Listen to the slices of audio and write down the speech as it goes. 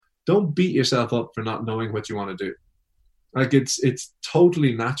don't beat yourself up for not knowing what you want to do. Like it's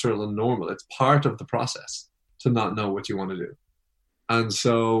totally natural and normal. It's part of the process to not know what you want to do. And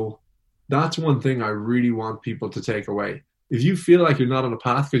so that's one thing I really want people to take away. If you feel like you're not on a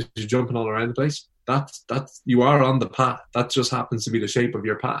path because you're jumping all around the place, that's you are on the path. That just happens to be the shape of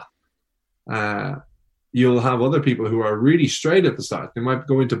your path. You'll have other people who are really straight at the start. They might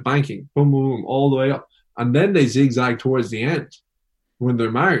go into banking, boom, boom, boom, all the way up. And then they zigzag towards the end when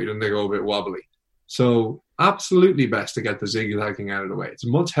they're married and they go a bit wobbly. So absolutely best to get the zigzagging out of the way. It's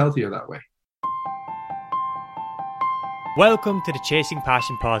much healthier that way. Welcome to the Chasing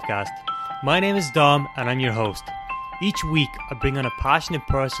Passion podcast. My name is Dom and I'm your host. Each week I bring on a passionate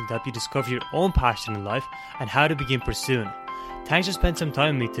person to help you discover your own passion in life and how to begin pursuing it. Thanks for spending some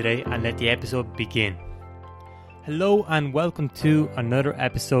time with me today and let the episode begin. Hello and welcome to another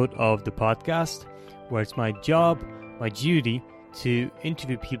episode of the podcast where it's my job, my duty to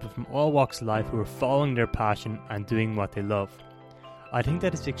interview people from all walks of life who are following their passion and doing what they love. I think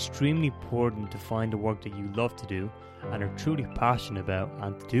that it's extremely important to find the work that you love to do and are truly passionate about,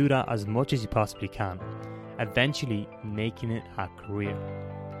 and to do that as much as you possibly can, eventually making it a career.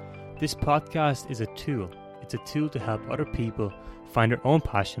 This podcast is a tool. It's a tool to help other people find their own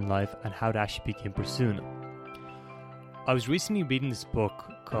passion in life and how to actually begin pursuing it. I was recently reading this book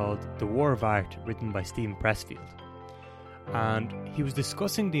called The War of Art, written by Steven Pressfield, and he was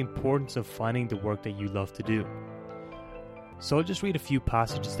discussing the importance of finding the work that you love to do. So I'll just read a few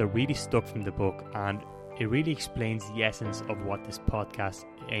passages that really stuck from the book, and it really explains the essence of what this podcast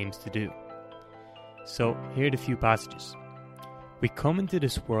aims to do. So here are the few passages. We come into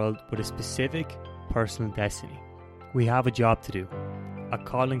this world with a specific personal destiny. We have a job to do, a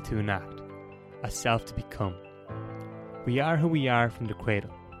calling to enact, a self to become. We are who we are from the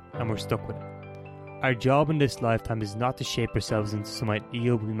cradle, and we're stuck with it. Our job in this lifetime is not to shape ourselves into some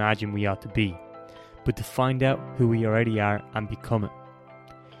ideal we imagine we ought to be, but to find out who we already are and become it.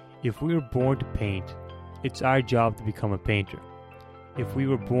 If we were born to paint, it's our job to become a painter. If we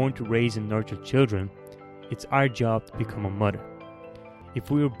were born to raise and nurture children, it's our job to become a mother. If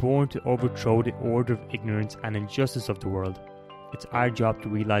we were born to overthrow the order of ignorance and injustice of the world, it's our job to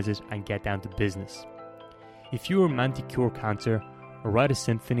realize it and get down to business. If you were meant to cure cancer, or write a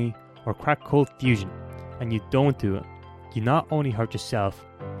symphony, or crack cold fusion, and you don't do it, you not only hurt yourself,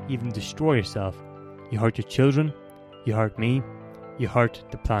 even destroy yourself, you hurt your children, you hurt me, you hurt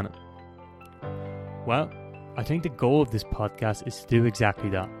the planet. Well, I think the goal of this podcast is to do exactly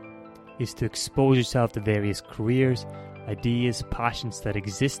that, is to expose yourself to various careers, ideas, passions that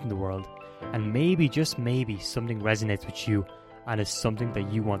exist in the world, and maybe, just maybe, something resonates with you and is something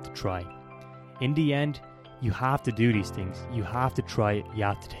that you want to try. In the end, you have to do these things. You have to try it. You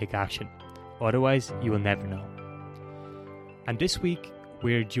have to take action. Otherwise, you will never know. And this week,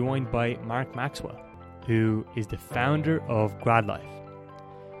 we're joined by Mark Maxwell, who is the founder of GradLife.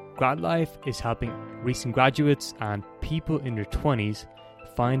 GradLife is helping recent graduates and people in their 20s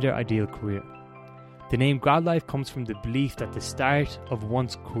find their ideal career. The name GradLife comes from the belief that the start of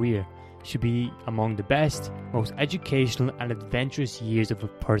one's career should be among the best, most educational and adventurous years of a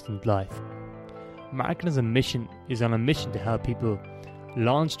person's life. Mark is on a mission to help people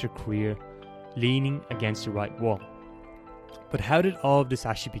launch their career leaning against the right wall. But how did all of this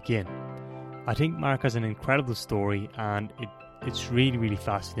actually begin? I think Mark has an incredible story, and it's really, really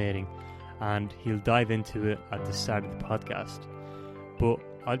fascinating, and he'll dive into it at the start of the podcast. But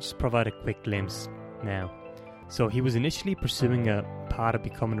I'll just provide a quick glimpse now. So he was initially pursuing a path of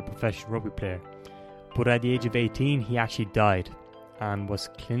becoming a professional rugby player, but at the age of 18 he actually died and was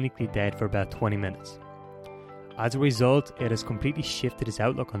clinically dead for about 20 minutes. As a result, it has completely shifted his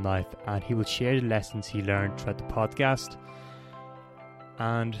outlook on life, and he will share the lessons he learned throughout the podcast.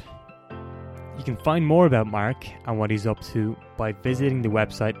 And you can find more about Mark and what he's up to by visiting the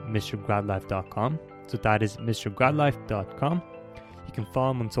website mrgradlife.com. So that is mrgradlife.com. You can follow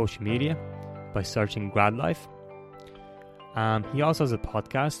him on social media by searching GradLife. He also has a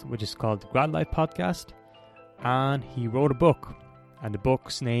podcast which is called the GradLife Podcast, and he wrote a book, and the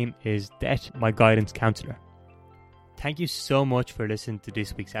book's name is Debt, My Guidance Counselor. Thank you so much for listening to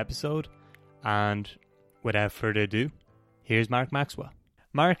this week's episode, and without further ado, here's Mark Maxwell.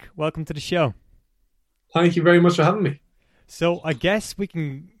 Mark, welcome to the show. Thank you very much for having me. So I guess we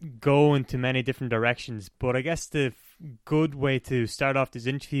can go into many different directions, but I guess the good way to start off this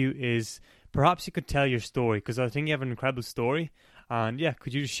interview is perhaps you could tell your story, because I think you have an incredible story, and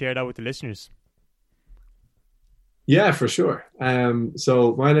could you just share that with the listeners? Yeah, for sure.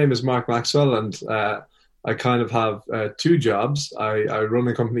 So my name is Mark Maxwell, and I kind of have two jobs. I run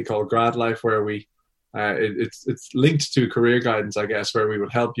a company called GradLife, where we It's linked to career guidance, I guess, where we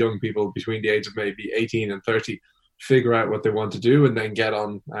would help young people between the age of maybe 18 and 30 figure out what they want to do and then get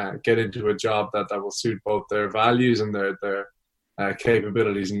into a job that will suit both their values and their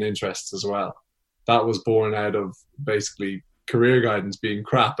capabilities and interests as well. That was born out of basically career guidance being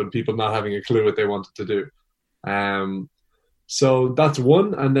crap and people not having a clue what they wanted to do. So that's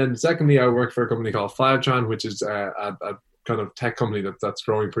one. And then secondly, I work for a company called Fivetran, which is a kind of tech company that's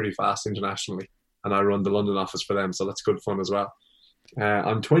growing pretty fast internationally. And I run the London office for them. So that's good fun as well.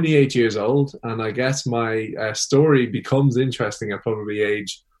 I'm 28 years old, and I guess my story becomes interesting at probably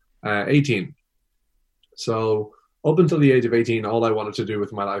age 18. So up until the age of 18, all I wanted to do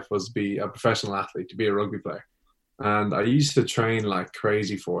with my life was be a professional athlete, to be a rugby player. And I used to train like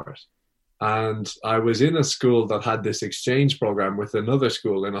crazy for it. And I was in a school that had this exchange program with another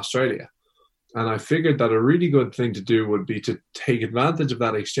school in Australia. And I figured that a really good thing to do would be to take advantage of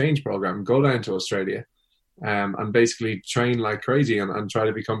that exchange program, go down to Australia, and basically train like crazy and try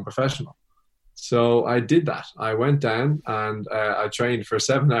to become professional. So I did that. I went down and I trained for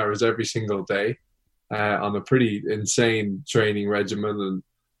 7 hours every single day on a pretty insane training regimen.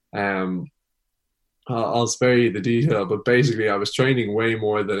 And I'll spare you the detail, but basically I was training way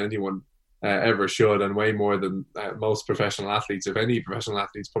more than anyone ever should, and way more than most professional athletes, if any professional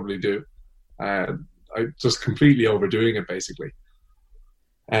athletes probably do. I just completely overdoing it, basically.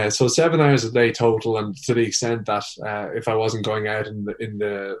 So 7 hours a day total, and to the extent that if I wasn't going out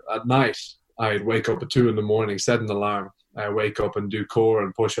at night, I'd wake up at 2 a.m, set an alarm, wake up and do core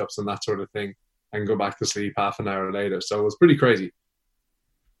and push-ups and that sort of thing, and go back to sleep half an hour later. So it was pretty crazy.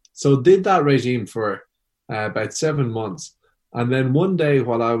 So did that regime for about 7 months. And then one day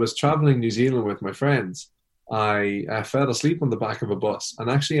while I was traveling New Zealand with my friends, I fell asleep on the back of a bus and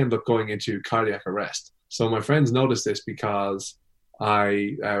actually ended up going into cardiac arrest. So my friends noticed this because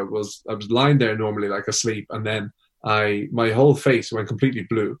I was lying there normally like asleep, and then my whole face went completely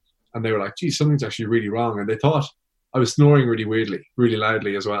blue, and they were like, "Geez, something's actually really wrong." And they thought I was snoring really weirdly, really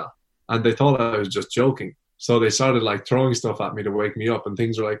loudly as well, and they thought I was just joking. So they started like throwing stuff at me to wake me up, and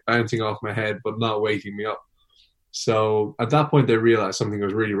things were like bouncing off my head but not waking me up. So at that point they realized something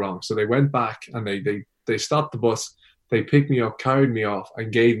was really wrong. So they went back and they stopped the bus. They picked me up, carried me off,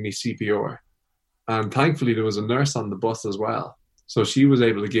 and gave me CPR. And thankfully there was a nurse on the bus as well. So she was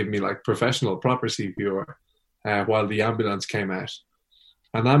able to give me like professional, proper CPR while the ambulance came out.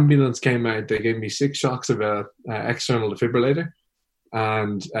 An ambulance came out. They gave me 6 shocks of a external defibrillator,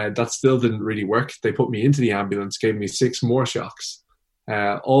 and that still didn't really work. They put me into the ambulance, gave me 6 more shocks,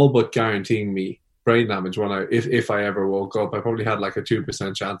 all but guaranteeing me brain damage when if I ever woke up. I probably had like a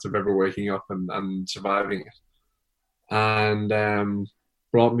 2% chance of ever waking up and surviving it. And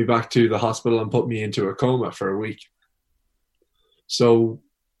brought me back to the hospital and put me into a coma for a week. So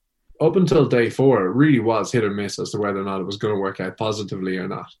up until day 4, it really was hit or miss as to whether or not it was going to work out positively or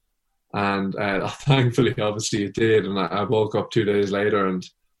not. And thankfully, obviously, it did. And I woke up 2 days later, and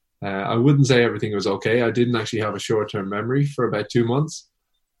I wouldn't say everything was okay. I didn't actually have a short-term memory for about 2 months.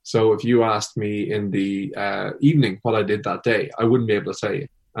 So if you asked me in the evening what I did that day, I wouldn't be able to tell you.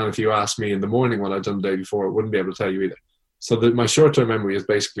 And if you asked me in the morning what I'd done the day before, I wouldn't be able to tell you either. So my short-term memory is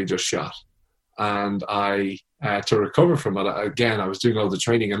basically just shot. And to recover from it, again, I was doing loads of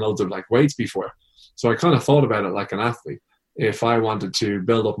training and loads of like weights before. So I kind of thought about it like an athlete. If I wanted to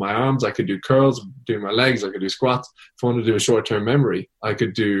build up my arms, I could do curls, do my legs, I could do squats. If I wanted to do a short-term memory, I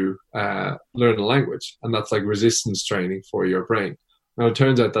could do learn a language. And that's like resistance training for your brain. Now, it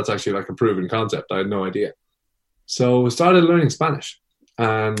turns out that's actually like a proven concept. I had no idea. So I started learning Spanish,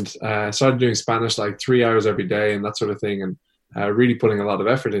 and started doing Spanish like 3 hours every day and that sort of thing, and really putting a lot of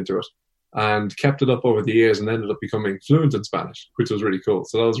effort into it, and kept it up over the years and ended up becoming fluent in Spanish, which was really cool.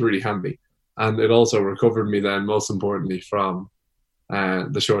 So that was really handy. And it also recovered me then, most importantly, from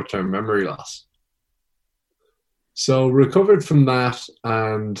the short-term memory loss. So recovered from that,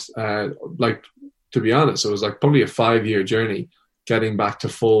 and like, to be honest, it was like probably a 5-year journey getting back to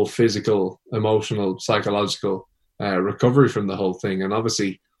full physical, emotional, psychological recovery from the whole thing. And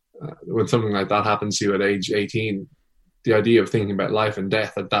obviously, when something like that happens to you at age 18, the idea of thinking about life and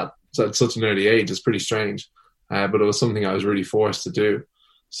death at such an early age is pretty strange. But it was something I was really forced to do.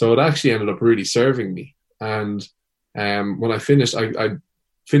 So it actually ended up really serving me. And when I finished, I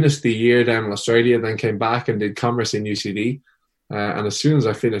finished the year down in Australia, then came back and did commerce in UCD. And as soon as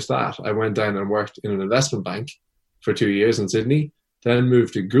I finished that, I went down and worked in an investment bank for 2 years in Sydney, then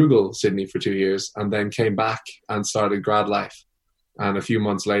moved to Google Sydney for 2 years, and then came back and started grad life. And a few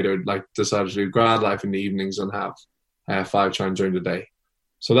months later, decided to do grad life in the evenings and have Fivetran during the day.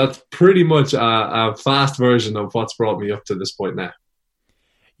 So that's pretty much a fast version of what's brought me up to this point now.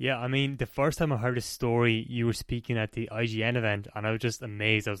 Yeah, I mean, the first time I heard this story, you were speaking at the IGN event, and I was just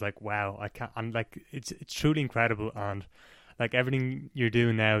amazed. I was like, "Wow, I can't." I'm like, it's truly incredible, and like everything you're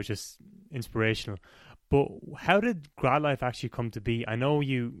doing now is just inspirational. But how did grad life actually come to be? I know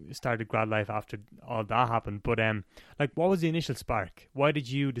you started grad life after all that happened, but like, what was the initial spark? Why did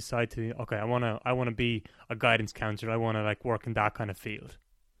you decide to? Okay, I wanna be a guidance counselor. I wanna like work in that kind of field.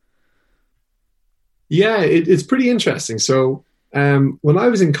 Yeah, it's pretty interesting. So when I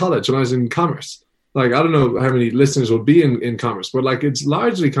was in college, when I was in commerce, like I don't know how many listeners will be in commerce, but like it's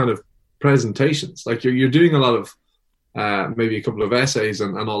largely kind of presentations. Like you're doing a lot of maybe a couple of essays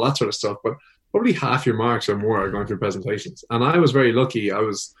and all that sort of stuff, but probably half your marks or more are going through presentations. And I was very lucky. I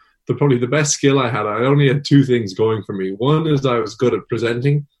was probably the best skill I had. I only had two things going for me. One is I was good at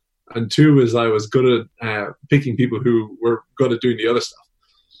presenting, and two is I was good at picking people who were good at doing the other stuff.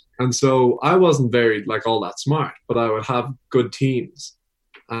 And so I wasn't very like all that smart, but I would have good teams,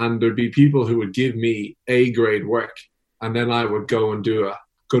 and there'd be people who would give me A grade work, and then I would go and do a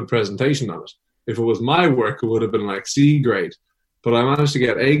good presentation on it. If it was my work, it would have been like C grade, but I managed to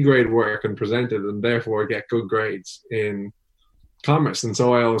get A grade work and present it, and therefore get good grades in commerce. And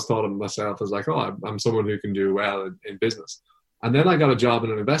so I always thought of myself as like, oh, I'm someone who can do well in business. And then I got a job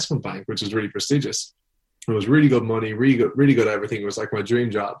in an investment bank, which is really prestigious. It was really good money, really good everything. It was like my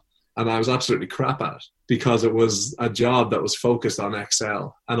dream job. And I was absolutely crap at it because it was a job that was focused on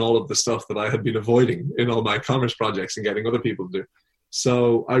Excel and all of the stuff that I had been avoiding in all my commerce projects and getting other people to do.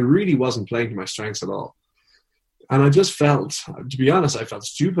 So I really wasn't playing to my strengths at all. And I just felt, to be honest, I felt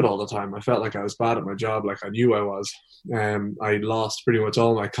stupid all the time. I felt like I was bad at my job, like I knew I was. I lost pretty much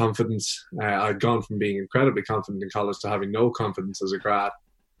all my confidence. I'd gone from being incredibly confident in college to having no confidence as a grad.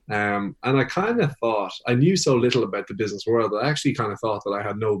 And I kind of thought, I knew so little about the business world, I actually kind of thought that I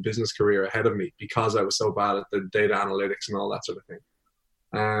had no business career ahead of me because I was so bad at the data analytics and all that sort of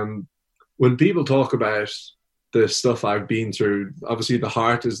thing. When people talk about the stuff I've been through, obviously the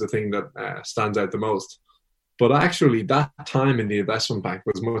heart is the thing that stands out the most. But actually that time in the investment bank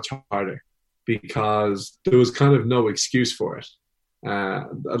was much harder because there was kind of no excuse for it.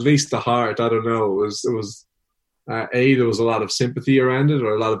 At least the heart, I don't know, it was there was a lot of sympathy around it,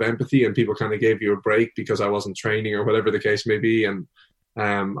 or a lot of empathy, and people kind of gave you a break because I wasn't training or whatever the case may be, and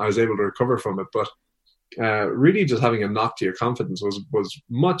I was able to recover from it. But really just having a knock to your confidence was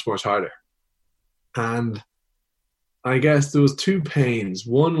much, much harder. And I guess there was two pains.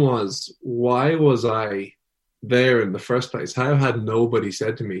 One was, why was I there in the first place? How had nobody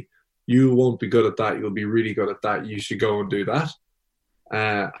said to me, you won't be good at that, you'll be really good at that, you should go and do that?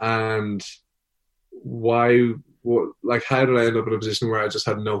 And why, like, how did I end up in a position where I just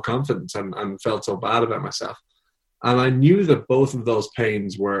had no confidence and felt so bad about myself? And I knew that both of those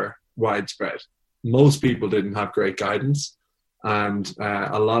pains were widespread. Most people didn't have great guidance, and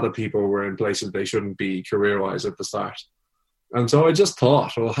a lot of people were in places they shouldn't be career-wise at the start. And so I just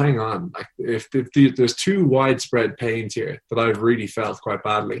thought, well, hang on, like, if there's two widespread pains here that I've really felt quite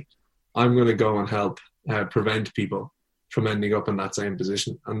badly, I'm going to go and help prevent people from ending up in that same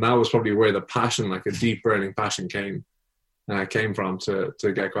position. And that was probably where the passion, like a deep burning passion, came from to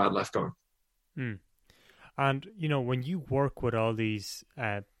get grad life going. And you know, when you work with all these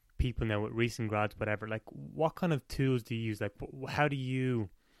people now, with recent grads, whatever, like, what kind of tools do you use? Like, how do you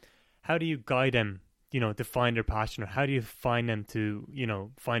guide them, you know, to find their passion, or how do you find them to, you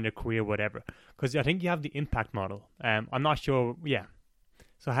know, find their career, whatever? Because I think you have the impact model. I'm not sure. Yeah.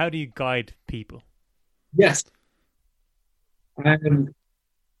 So how do you guide people? Yes.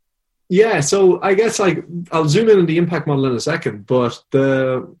 Yeah, so I guess, like, I'll zoom in on the impact model in a second, but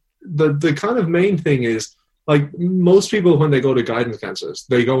the kind of main thing is, like, most people, when they go to guidance counselors,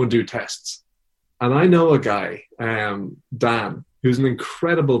 they go and do tests. And I know a guy, Dan, who's an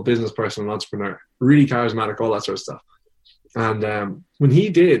incredible business person and entrepreneur, really charismatic, all that sort of stuff. And when he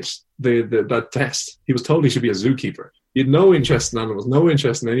did that test, he was told he should be a zookeeper. He had no interest in animals, no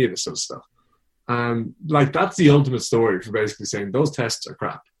interest in any of this sort of stuff. And, like, that's the ultimate story for basically saying those tests are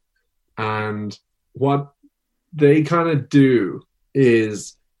crap. And what they kind of do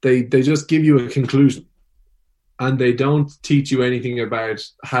is they just give you a conclusion, and they don't teach you anything about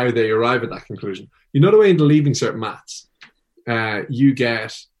how they arrive at that conclusion. You know, the way in the Leaving Cert maths, if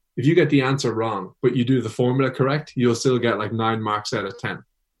you get the answer wrong, but you do the formula correct, you'll still get like 9 marks out of 10.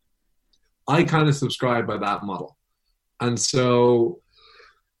 I kind of subscribe by that model. And so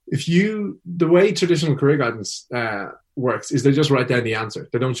the way traditional career guidance works is they just write down the answer.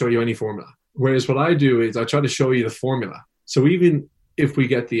 They don't show you any formula. Whereas what I do is I try to show you the formula. So even if we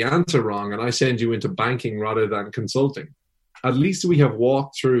get the answer wrong and I send you into banking rather than consulting, at least we have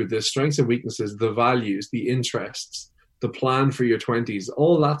walked through the strengths and weaknesses, the values, the interests, the plan for your 20s,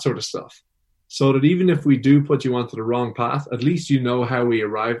 all that sort of stuff. So that even if we do put you onto the wrong path, at least you know how we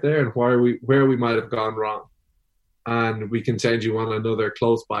arrived there and where we might have gone wrong. And we can send you on another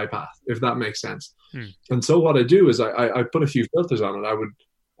close by path, if that makes sense. And so what I do is I put a few filters on it. I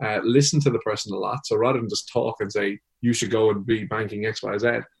would listen to the person a lot. So rather than just talk and say, you should go and be banking X, Y,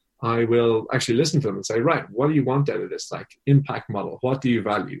 Z, I will actually listen to them and say, right, what do you want out of this? Like, impact model, what do you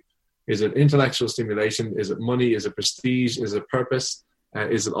value? Is it intellectual stimulation? Is it money? Is it prestige? Is it purpose?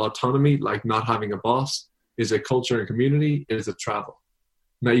 Is it autonomy, like not having a boss? Is it culture and community? Is it travel?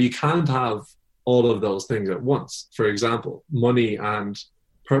 Now, you can't have all of those things at once. For example, money and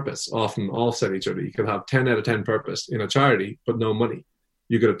purpose often offset each other. You could have 10 out of 10 purpose in a charity, but no money.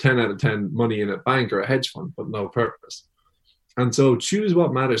 You could have 10 out of 10 money in a bank or a hedge fund, but no purpose. And so choose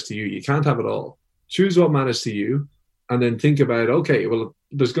what matters to you. You can't have it all. Choose what matters to you, and then think about, okay, well,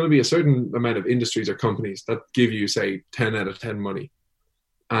 there's going to be a certain amount of industries or companies that give you, say, 10 out of 10 money.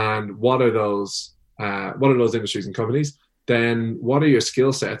 And what are those industries and companies? Then what are your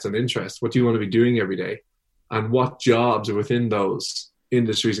skill sets and interests? What do you want to be doing every day? And what jobs within those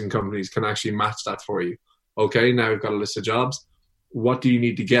industries and companies can actually match that for you? Okay, now we've got a list of jobs. What do you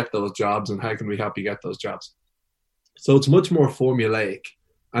need to get those jobs, and how can we help you get those jobs? So it's much more formulaic,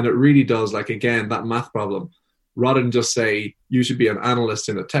 and it really does, like, again, that math problem. Rather than just say, you should be an analyst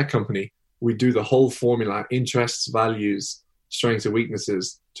in a tech company, we do the whole formula, interests, values, strengths and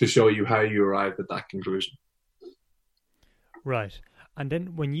weaknesses, to show you how you arrived at that conclusion. Right. And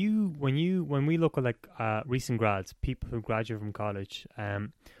then when we look at like recent grads, people who graduate from college,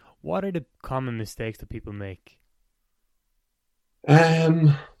 what are the common mistakes that people make?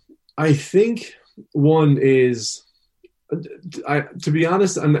 I think one is, to be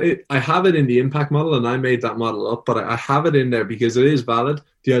honest, and I have it in the impact model, and I made that model up, but I have it in there because it is valid.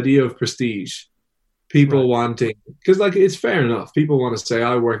 The idea of prestige. People wanting, because like it's fair enough. People want to say,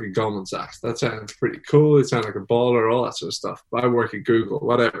 I work at Goldman Sachs. That sounds pretty cool. It sounds like a baller, all that sort of stuff. I work at Google,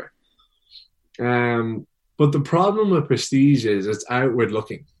 whatever. But the problem with prestige is it's outward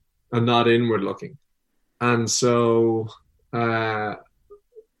looking and not inward looking. And so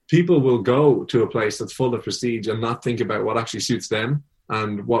people will go to a place that's full of prestige and not think about what actually suits them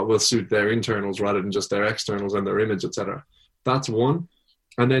and what will suit their internals rather than just their externals and their image, etc. That's one.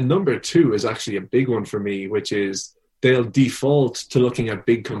 And then number two is actually a big one for me, which is they'll default to looking at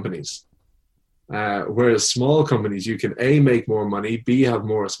big companies. Whereas small companies, you can A, make more money, B, have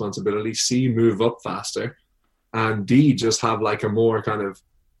more responsibility, C, move up faster, and D, just have like a more kind of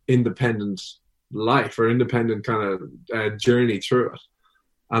independent life or independent kind of journey through it.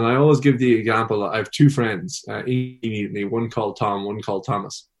 And I always give the example, I have two friends, one called Tom, one called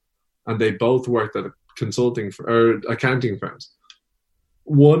Thomas, and they both worked at a consulting or accounting firms.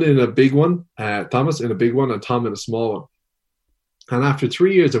 One in a big one, Thomas in a big one, and Tom in a small one. And after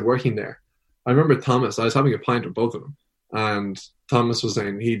 3 years of working there, I remember Thomas, I was having a pint with both of them, and Thomas was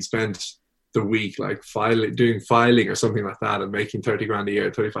saying he'd spent the week like doing filing or something like that and making 30 grand a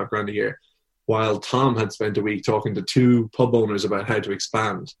year, 35 grand a year, while Tom had spent a week talking to two pub owners about how to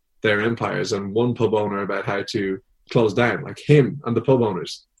expand their empires and one pub owner about how to close down, like him and the pub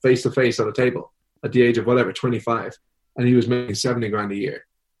owners face to face at a table at the age of whatever, 25. And he was making 70 grand a year.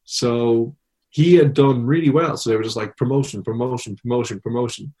 So he had done really well. So they were just like promotion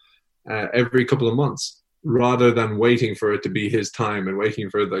every couple of months, rather than waiting for it to be his time and waiting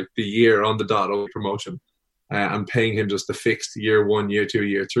for the year on the dot of promotion and paying him just the fixed year 1, year 2,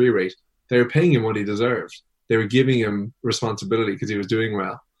 year 3 rate. They were paying him what he deserved. They were giving him responsibility because he was doing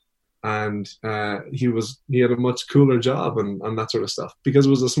well. And he had a much cooler job and that sort of stuff because it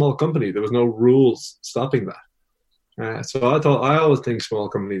was a small company. There was no rules stopping that. So I always think small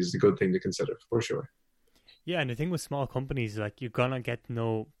companies is a good thing to consider for sure. Yeah, and the thing with small companies, like, you're gonna get to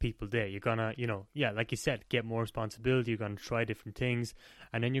know people there. You're gonna, like you said, get more responsibility. You're gonna try different things,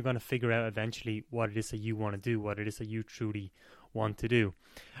 and then you're gonna figure out eventually what it is that you want to do, what it is that you truly want to do.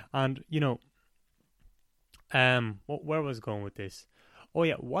 And where was I going with this? Oh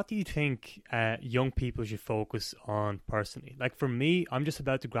yeah, what do you think young people should focus on personally? Like for me, I'm just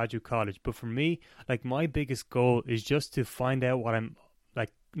about to graduate college, but for me, like my biggest goal is just to find out what I'm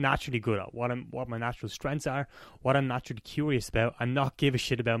like naturally good at, what my natural strengths are, what I'm naturally curious about, and not give a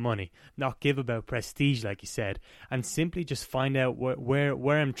shit about money, not give about prestige, like you said, and simply just find out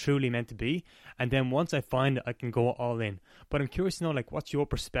where I'm truly meant to be. And then once I find it, I can go all in. But I'm curious to know, like, what's your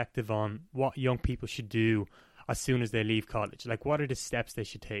perspective on what young people should do as soon as they leave college? Like, what are the steps they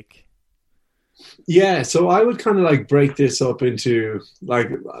should take? Yeah, so I would kind of like break this up into, like,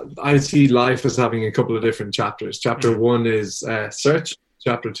 I see life as having a couple of different chapters. Chapter one is search.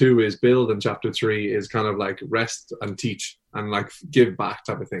 Chapter 2 is build, and chapter 3 is kind of like rest and teach and like give back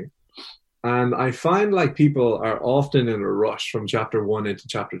type of thing. And I find like people are often in a rush from chapter 1 into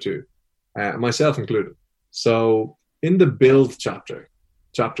chapter 2, myself included. So in the build chapter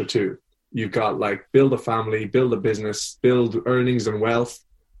 2, you've got like build a family, build a business, build earnings and wealth,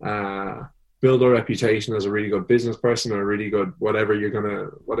 build a reputation as a really good business person or a really good whatever it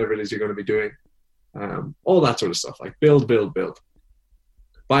is you're gonna be doing, all that sort of stuff. Like build,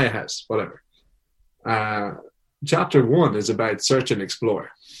 buy a house, whatever. Chapter 1 is about search and explore,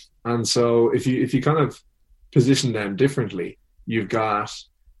 and so if you kind of position them differently, you've got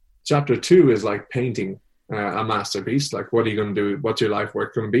chapter 2 is like painting a masterpiece. Like, what are you going to do? What's your life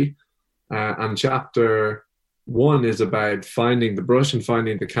work going to be? And chapter 1 is about finding the brush and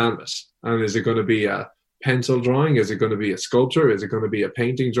finding the canvas. And is it going to be a pencil drawing? Is it going to be a sculpture? Is it going to be a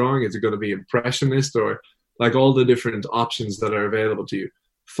painting drawing? Is it going to be impressionist? Or like all the different options that are available to you,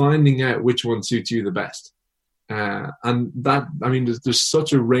 finding out which one suits you the best. And that, I mean, there's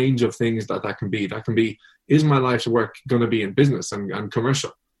such a range of things that can be. That can be, is my life's work going to be in business and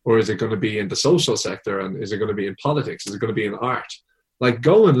commercial? Or is it going to be in the social sector? And is it going to be in politics? Is it going to be in art? Like,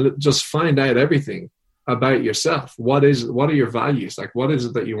 go and just find out everything about yourself. What are your values? Like, what is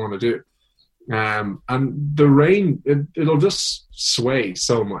it that you want to do? And the rain, it'll just sway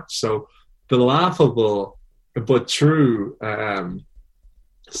so much. So the laughable but true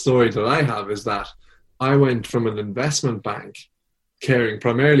story that I have is that I went from an investment bank caring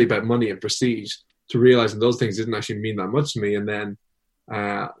primarily about money and prestige to realizing those things didn't actually mean that much to me. And then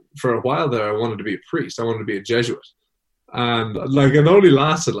for a while there, I wanted to be a priest. I wanted to be a Jesuit. And like, it only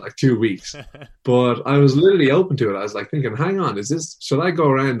lasted like 2 weeks, but I was literally open to it. I was like thinking, hang on, should I go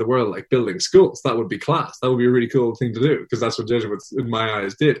around the world like building schools? That would be class. That would be a really cool thing to do, because that's what Jesuits in my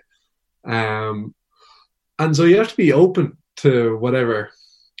eyes did. And so you have to be open to whatever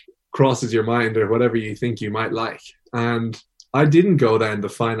crosses your mind or whatever you think you might like. And I didn't go down the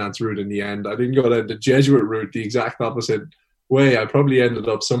finance route in the end. I didn't go down the Jesuit route, the exact opposite way. I probably ended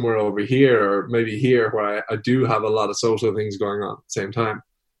up somewhere over here or maybe here, where I do have a lot of social things going on at the same time.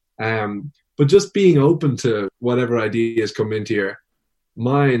 But just being open to whatever ideas come into your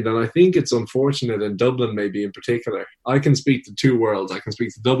mind. And I think it's unfortunate in Dublin, maybe in particular. I can speak to two worlds. I can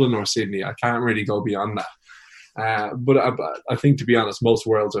speak to Dublin or Sydney. I can't really go beyond that. But I think, to be honest, most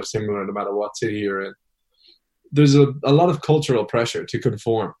worlds are similar no matter what city you're in. There's a lot of cultural pressure to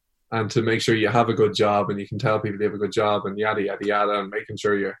conform and to make sure you have a good job and you can tell people you have a good job and yada, yada, yada, and making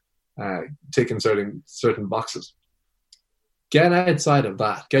sure you're ticking certain boxes. Get outside of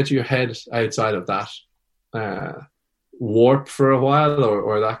that. Get your head outside of that warp for a while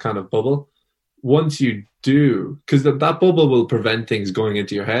or that kind of bubble. Once you do, because that bubble will prevent things going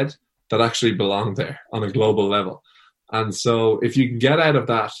into your head that actually belong there on a global level. And so if you can get out of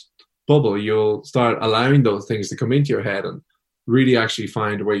that bubble, you'll start allowing those things to come into your head and really actually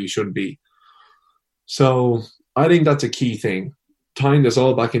find where you should be. So I think that's a key thing. Tying this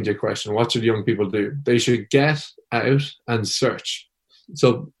all back into your question, what should young people do? They should get out and search.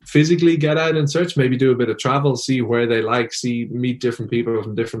 So physically get out and search, maybe do a bit of travel, see where they like, meet different people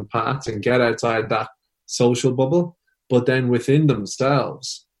from different paths and get outside that social bubble. But then within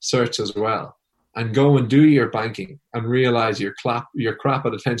themselves, search as well, and go and do your banking and realize you're crap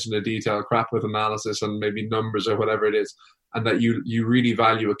at attention to detail, crap with analysis and maybe numbers or whatever it is, and that you really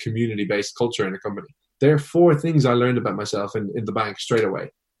value a community-based culture in a company. There are 4 things I learned about myself in the bank straight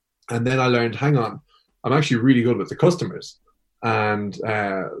away. And then I learned, hang on, I'm actually really good with the customers and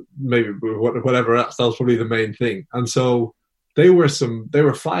maybe whatever else. That was probably the main thing. And so there were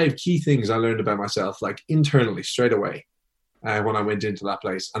 5 key things I learned about myself, like internally straight away. When I went into that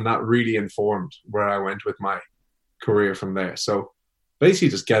place, and that really informed where I went with my career from there. So basically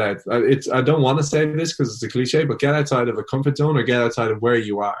just get out. I don't want to say this because it's a cliche, but get outside of a comfort zone or get outside of where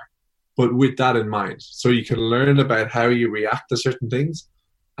you are, but with that in mind, so you can learn about how you react to certain things,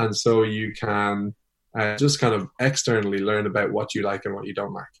 and so you can just kind of externally learn about what you like and what you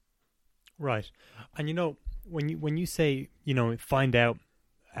don't like. Right. And when you say, find out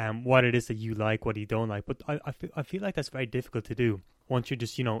what it is that you like, what you don't like. But I feel like that's very difficult to do once you're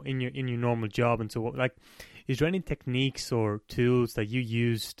just, in your normal job. And so, like, is there any techniques or tools that you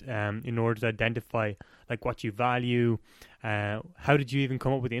used in order to identify, like, what you value? How did you even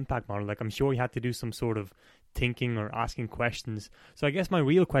come up with the impact model? Like, I'm sure you had to do some sort of thinking or asking questions. So I guess my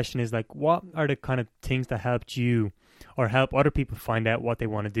real question is, like, what are the kind of things that helped you or help other people find out what they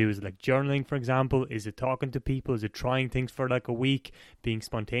want to do? Is it like journaling, for example? Is it talking to people? Is it trying things for like a week, being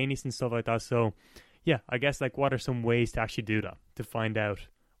spontaneous and stuff like that? So yeah, I guess, like, what are some ways to actually do that, to find out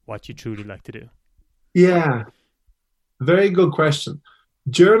what you truly like to do? Yeah, very good question.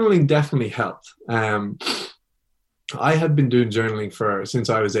 Journaling definitely helped. I had been doing journaling since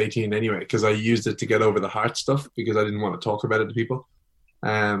I was 18 anyway, because I used it to get over the heart stuff because I didn't want to talk about it to people.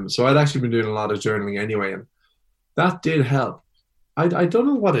 So I'd actually been doing a lot of journaling anyway, and that did help. I don't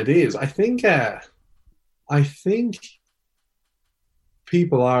know what it is. I think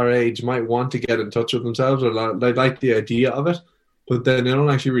people our age might want to get in touch with themselves, or they like the idea of it, but then they don't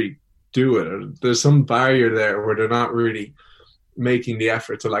actually really do it. Or there's some barrier there where they're not really making the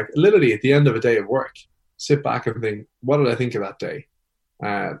effort to, like, literally at the end of a day of work, sit back and think, what did I think of that day?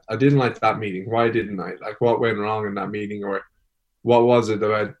 I didn't like that meeting. Why didn't I? Like, what went wrong in that meeting? Or what was it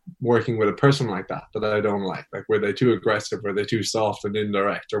about working with a person like that I don't like? Like, were they too aggressive? Were they too soft and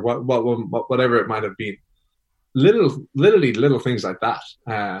indirect? Or whatever it might have been. Literally little things like that.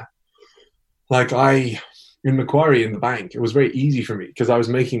 Like in Macquarie in the bank, it was very easy for me because I was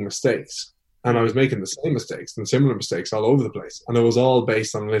making mistakes, and I was making the same mistakes and similar mistakes all over the place. And it was all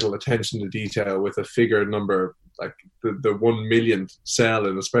based on little attention to detail with a figure number, like the 1 millionth cell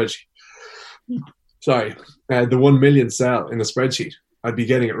in a spreadsheet. Sorry, the 1 millionth cell in a spreadsheet. I'd be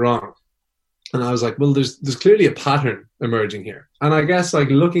getting it wrong. And I was like, well, there's clearly a pattern emerging here. And I guess, like,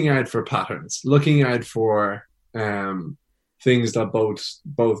 looking out for patterns, looking out for things that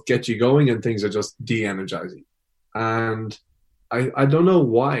both get you going and things that just de-energize. And I don't know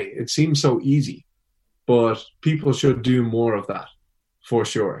why it seems so easy, but people should do more of that for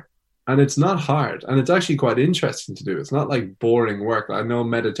sure. And it's not hard, and it's actually quite interesting to do. It's not like boring work. I know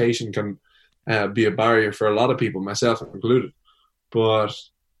meditation can be a barrier for a lot of people, myself included, but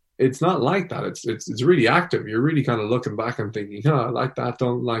it's not like that. It's really active. You're really kind of looking back and thinking, I like that,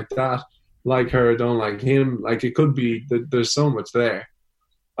 don't like that, like her, don't like him. Like, it could be that there's so much there.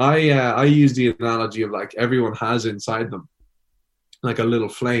 I use the analogy of, like, everyone has inside them like a little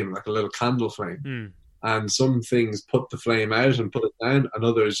flame, like a little candle flame. And some things put the flame out and put it down, and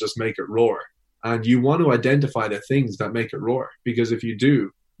others just make it roar. And you want to identify the things that make it roar, because if you do,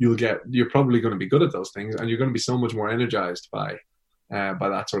 you're probably going to be good at those things, and you're going to be so much more energized by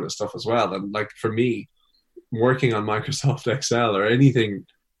that sort of stuff as well. And, like, for me, working on Microsoft Excel or anything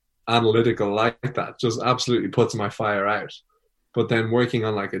analytical like that just absolutely puts my fire out. But then working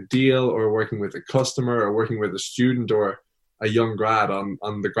on, like, a deal, or working with a customer, or working with a student or a young grad on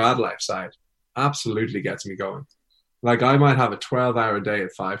the grad life side, absolutely gets me going. Like, I might have a 12-hour day at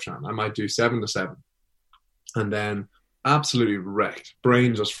Fivetran. I might do 7 to 7, and then absolutely wrecked,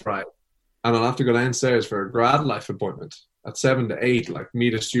 brain just fried. And I'll have to go downstairs for a grad life appointment at 7 to 8, like,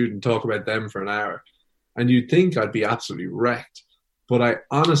 meet a student, talk about them for an hour. And you'd think I'd be absolutely wrecked, but I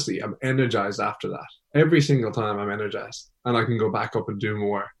honestly am energized after that. Every single time I'm energized, and I can go back up and do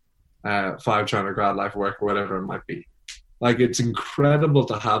more Fivetran or grad life work or whatever it might be. Like, it's incredible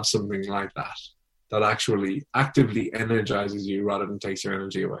to have something like that actually actively energizes you rather than takes your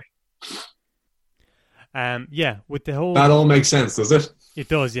energy away. Yeah, with the whole... That all makes sense, does it? It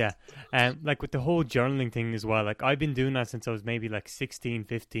does, yeah. Like, with the whole journaling thing as well, like, I've been doing that since I was maybe like 16,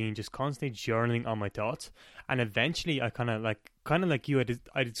 15, just constantly journaling on my thoughts. And eventually I kind of like you,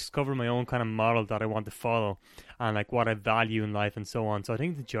 I discovered my own kind of model that I want to follow, and, like, what I value in life and so on. So I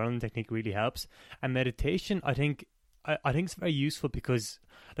think the journaling technique really helps. And meditation, I think it's very useful because,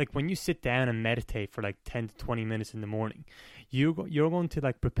 like, when you sit down and meditate for like 10 to 20 minutes in the morning, you're going to,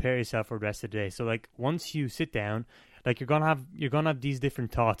 like, prepare yourself for the rest of the day. So, like, once you sit down, like, you're gonna have these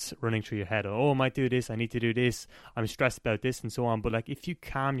different thoughts running through your head. Oh, I might do this, I need to do this, I'm stressed about this, and so on. But, like, if you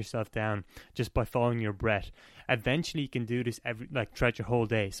calm yourself down just by following your breath, eventually you can do this throughout your whole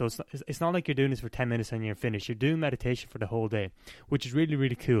day. So it's not like you're doing this for 10 minutes and you're finished. You're doing meditation for the whole day, which is really,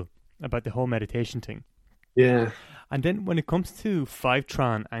 really cool about the whole meditation thing. Yeah. And then when it comes to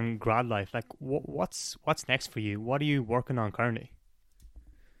Fivetran and grad life, like, what's next for you? What are you working on currently?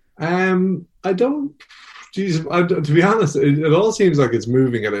 I don't. To be honest, it all seems like it's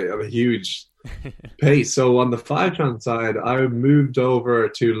moving at a huge pace. So on the Fivetran side, I moved over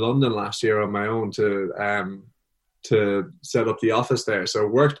to London last year on my own to set up the office there. So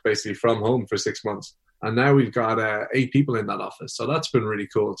worked basically from home for 6 months, and now we've got 8 people in that office. So that's been really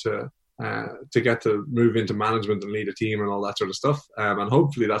cool to get to move into management and lead a team and all that sort of stuff. And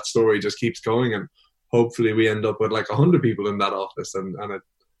hopefully that story just keeps going, and hopefully we end up with like 100 people in that office, and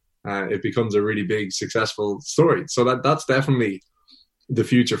it becomes a really big, successful story. So that's definitely the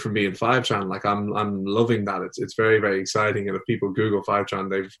future for me in Fivetran. Like, I'm loving that. It's very, very exciting. And if people Google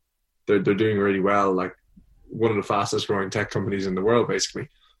Fivetran, they're doing really well. Like, one of the fastest growing tech companies in the world, basically.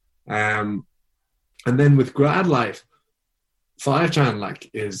 And then with grad life, Fivetran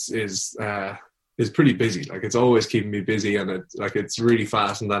is pretty busy. Like, it's always keeping me busy, and it's really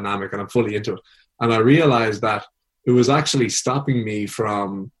fast and dynamic, and I'm fully into it. And I realized that it was actually stopping me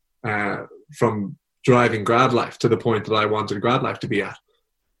from driving grad life to the point that I wanted grad life to be at.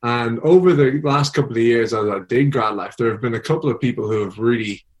 And over the last couple of years, as I did grad life, there have been a couple of people who have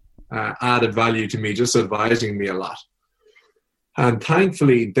really added value to me, just advising me a lot. And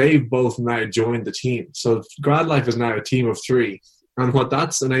thankfully, they've both now joined the team. So grad life is now a team of 3. And what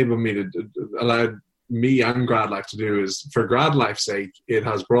that's enabled me to allow me and grad life to do is, for grad life's sake, it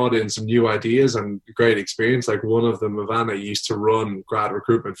has brought in some new ideas and great experience. Like one of them, Ivana, used to run grad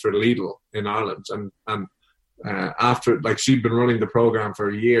recruitment for Lidl in Ireland, and after, like, she'd been running the program for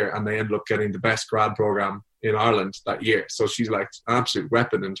a year, and they ended up getting the best grad program in Ireland that year. So she's like an absolute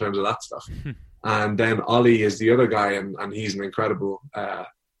weapon in terms of that stuff. And then Ollie is the other guy, and he's an incredible. I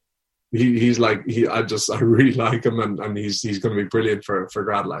really like him, and he's going to be brilliant for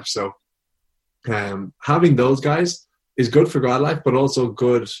grad life. So having those guys is good for grad life, but also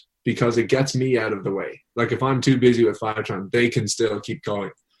good because it gets me out of the way. Like if I'm too busy with Fivetran, they can still keep going.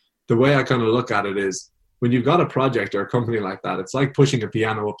 The way I kind of look at it is, when you've got a project or a company like that, it's like pushing a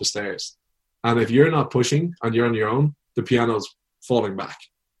piano up the stairs. And if you're not pushing and you're on your own, the piano's falling back.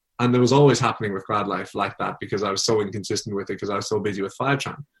 And there was always happening with grad life like that, because I was so inconsistent with it, because I was so busy with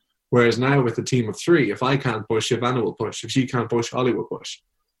Fivetran. Whereas now with a team of 3, if I can't push, Ivana will push. If she can't push, Ollie will push.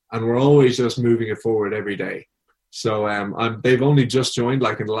 And we're always just moving it forward every day. So they've only just joined,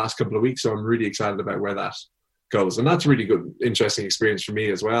 like in the last couple of weeks, so I'm really excited about where that goes. And that's a really good, interesting experience for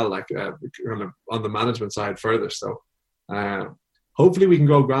me as well, like kind of on the management side further. So hopefully we can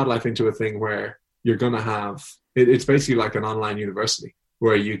grow grad life into a thing where you're going to have, it's basically like an online university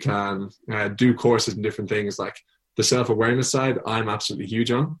where you can do courses and different things. Like the self-awareness side, I'm absolutely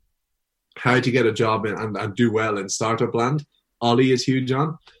huge on. How to get a job and do well in startup land, Ollie is huge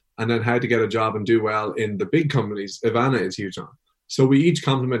on. And then how to get a job and do well in the big companies, Ivana is huge on. So we each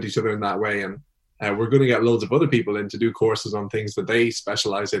complement each other in that way. And we're going to get loads of other people in to do courses on things that they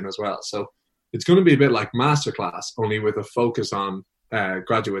specialize in as well. So it's going to be a bit like masterclass, only with a focus on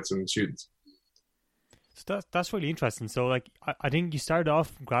graduates and students. So that's really interesting. So like, I think you started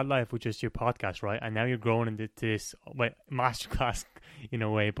off grad life with just your podcast, right? And now you're growing into this masterclass in a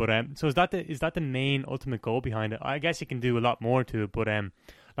way. But so is that the main ultimate goal behind it? I guess you can do a lot more to it, but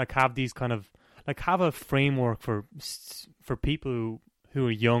like have these kind of, like have a framework for people who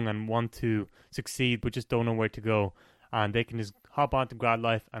are young and want to succeed but just don't know where to go, and they can just hop onto grad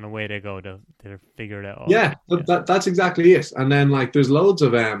life and away they go. They'll figure it out. Yeah, that's exactly it. And then like there's loads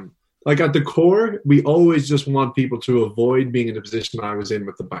of like at the core, we always just want people to avoid being in the position I was in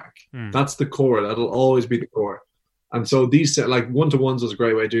with the bank. That's the core. That'll always be the core. And so these, like one-to-ones is a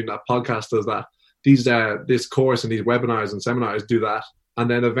great way of doing that. Podcast does that. This course and these webinars and seminars do that. And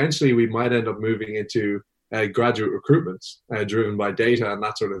then eventually we might end up moving into graduate recruitment driven by data and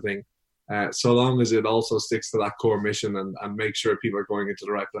that sort of thing. So long as it also sticks to that core mission and make sure people are going into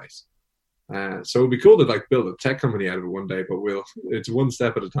the right place. So it'd be cool to like build a tech company out of it one day, but it's one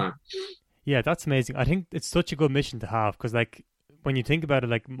step at a time. Yeah, that's amazing. I think it's such a good mission to have, because like when you think about it,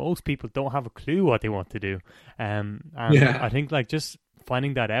 like most people don't have a clue what they want to do. And I think like just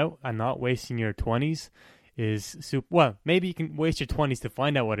finding that out and not wasting your 20s is super. Well, maybe you can waste your 20s to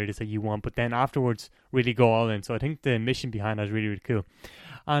find out what it is that you want, but then afterwards really go all in. So I think the mission behind that is really, really cool.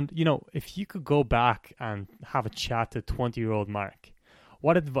 And, you know, if you could go back and have a chat to 20-year-old Mark,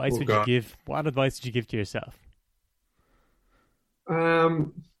 what advice would you give? What advice would you give to yourself?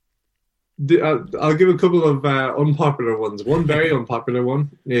 I'll give a couple of unpopular ones. One very unpopular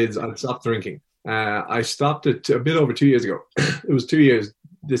one is I'd stop drinking. I stopped it a bit over 2 years ago. It was 2 years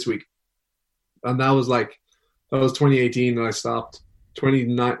this week. And that was 2018 and I stopped.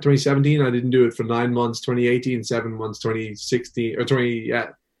 2017, I didn't do it for 9 months. 2018, 7 months. 2016, or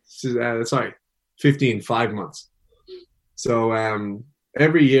 15, 5 months. So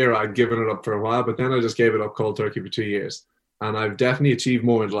every year I'd given it up for a while, but then I just gave it up cold turkey for 2 years. And I've definitely achieved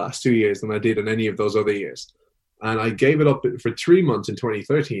more in the last 2 years than I did in any of those other years. And I gave it up for 3 months in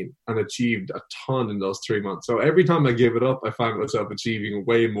 2013 and achieved a ton in those 3 months. So every time I give it up, I find myself achieving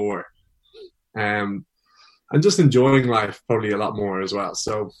way more. And just enjoying life probably a lot more as well.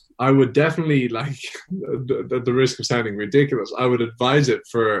 So I would definitely, like, the risk of sounding ridiculous, I would advise it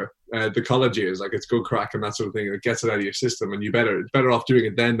for the college years. Like, it's good crack and that sort of thing. It gets it out of your system, and it's better off doing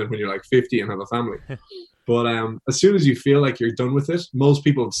it then than when you're like 50 and have a family. But as soon as you feel like you're done with it, most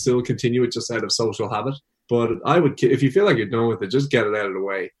people still continue it just out of social habit. But if you feel like you're done with it, just get it out of the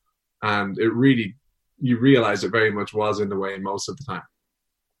way. And you realize it very much was in the way most of the time.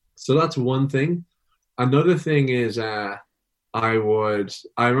 So that's one thing. Another thing is I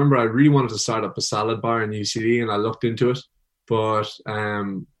remember I really wanted to start up a salad bar in UCD, and I looked into it. but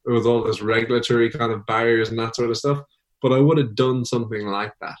it was all this regulatory kind of barriers and that sort of stuff. But I would have done something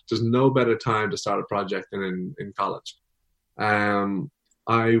like that. There's no better time to start a project than in college.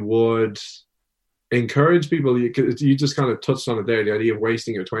 I would encourage people, you just kind of touched on it there, the idea of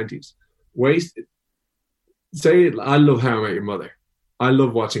wasting your 20s. I love How I Met Your Mother. I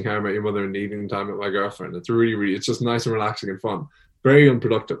love watching How I Met Your Mother in the evening time with my girlfriend. It's really, it's just nice and relaxing and fun. Very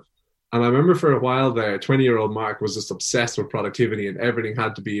unproductive. And I remember for a while there, 20-year-old Mark was just obsessed with productivity, and everything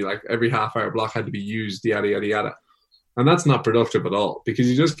had to be like, every half-hour block had to be used, yada, yada, yada. And that's not productive at all, because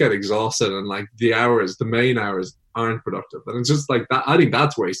you just get exhausted, and like the main hours aren't productive. And it's just like that. I think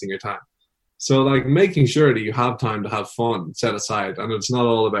that's wasting your time. So like making sure that you have time to have fun set aside, and it's not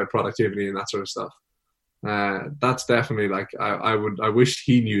all about productivity and that sort of stuff. That's definitely like, I wish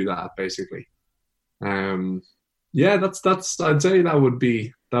he knew that, basically. Yeah, that's I'd say that would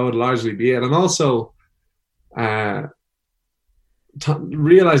largely be it. And also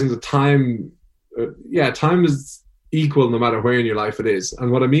realizing the time, time is equal no matter where in your life it is. And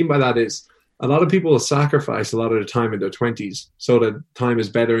what I mean by that is, a lot of people will sacrifice a lot of the time in their 20s so that time is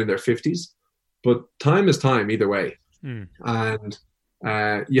better in their 50s. But time is time either way. And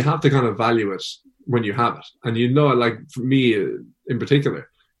you have to kind of value it when you have it. And like for me in particular,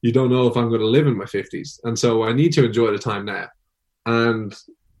 you don't know if I'm going to live in my 50s. And so I need to enjoy the time now. And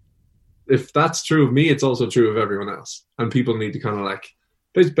if that's true of me, it's also true of everyone else. And people need to kind of like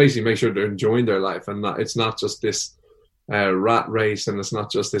basically make sure they're enjoying their life, and it's not just this rat race, and it's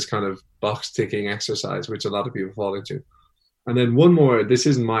not just this kind of box ticking exercise, which a lot of people fall into. And then one more, this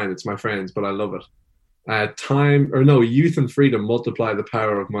isn't mine, it's my friend's, but I love it. Youth and freedom multiply the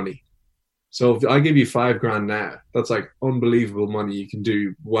power of money. So if I give you $5,000 now, that's like unbelievable money you can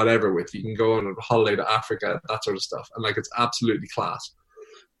do whatever with. You can go on a holiday to Africa, that sort of stuff. And like, it's absolutely class.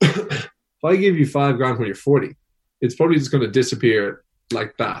 If I give you $5,000 when you're 40, it's probably just going to disappear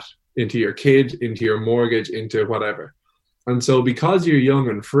like that into your kid, into your mortgage, into whatever. And so because you're young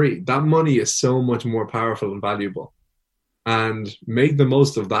and free, that money is so much more powerful and valuable. And make the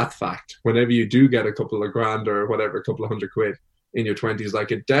most of that fact whenever you do get a couple of grand or whatever, a couple of £100 in your 20s.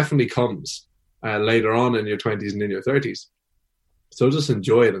 Like, it definitely comes later on in your 20s and in your 30s. So just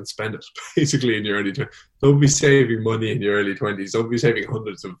enjoy it and spend it basically in your early 20s. Don't be saving money in your early 20s. Don't be saving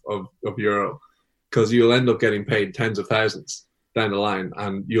hundreds of euro, because you'll end up getting paid tens of thousands down the line,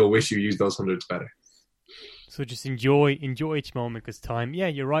 and you'll wish you used those hundreds better. So just enjoy each moment, because time, yeah,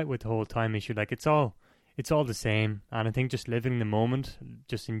 you're right with the whole time issue. Like, it's all the same. And I think just living the moment,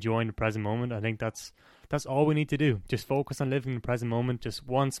 just enjoying the present moment, I think that's all we need to do. Just focus on living the present moment, just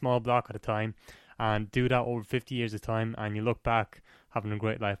one small block at a time, and do that over 50 years of time, and you look back having a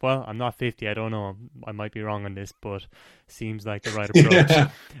great life. Well, I'm not 50, I don't know, I might be wrong on this, but seems like the right approach. Yeah,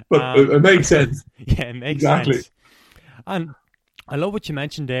 but it makes sense. Yeah, it makes sense. And I love what you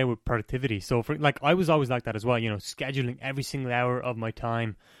mentioned there with productivity. So for like, I was always like that as well, scheduling every single hour of my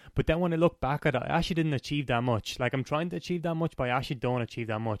time. But then when I look back at it, I actually didn't achieve that much. Like, I'm trying to achieve that much, but I actually don't achieve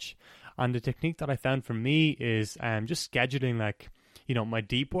that much. And the technique that I found for me is just scheduling, like, my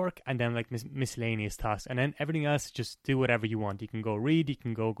deep work, and then like miscellaneous tasks, and then everything else, just do whatever you want. You can go read, you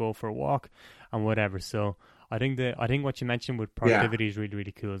can go for a walk, and whatever. So I think what you mentioned with productivity is really,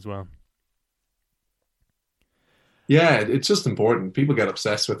 really cool as well. Yeah, it's just important. People get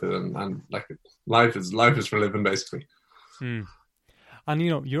obsessed with it, and like, life is for living, basically. And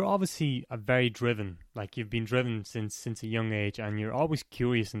you're obviously very driven. Like, you've been driven since a young age, and you're always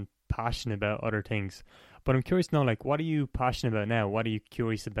curious and passionate about other things. But I'm curious to know, like, what are you passionate about now? What are you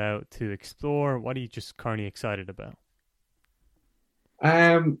curious about to explore? What are you just currently excited about?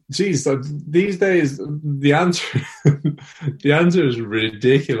 These days the answer is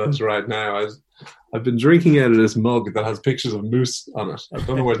ridiculous right now. I've been drinking out of this mug that has pictures of moose on it. I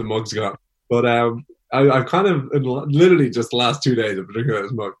don't know where the mug's gone, but I've kind of, literally just the last 2 days, I've been drinking out of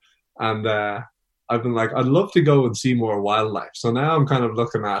this mug, and I've been like, I'd love to go and see more wildlife. So now I'm kind of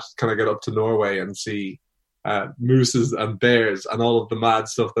looking at, can I get up to Norway and see mooses and bears and all of the mad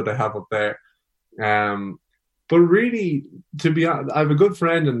stuff that they have up there. But really, to be honest, I have a good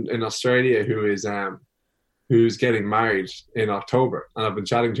friend in Australia who's getting married in October, and I've been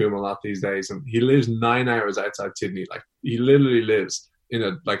chatting to him a lot these days, and he lives 9 hours outside Sydney. Like, he literally lives in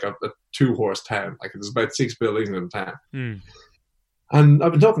a 2-horse town. Like, there's about 6 buildings in the town. And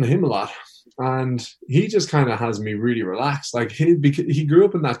I've been talking to him a lot, and he just kind of has me really relaxed. Like, he grew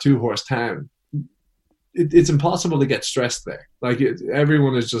up in that 2-horse town. It's impossible to get stressed there. Like,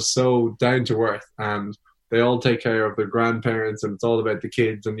 everyone is just so down to earth, and they all take care of their grandparents, and it's all about the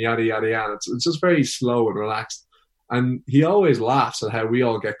kids and yada, yada, yada. It's just very slow and relaxed. And he always laughs at how we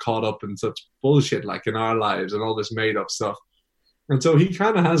all get caught up in such bullshit, like, in our lives, and all this made up stuff. And so he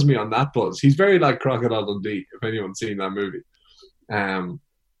kind of has me on that buzz. He's very like Crocodile Dundee, if anyone's seen that movie. And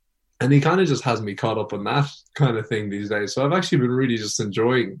he kind of just has me caught up on that kind of thing these days. So I've actually been really just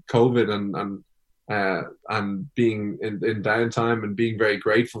enjoying COVID and being in downtime and being very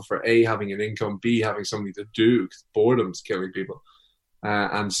grateful for A, having an income, B, having something to do, because boredom's killing people,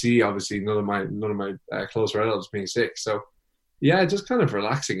 and C, obviously none of my close relatives being sick. So yeah, just kind of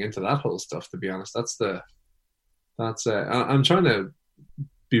relaxing into that whole stuff, to be honest. I'm trying to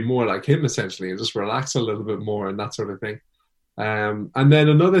be more like him essentially and just relax a little bit more and that sort of thing. And then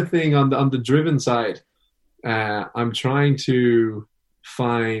another thing on the driven side, I'm trying to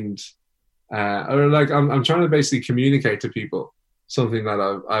find, I'm trying to basically communicate to people something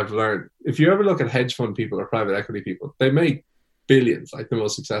that I've learned. If you ever look at hedge fund people or private equity people, they make billions, like the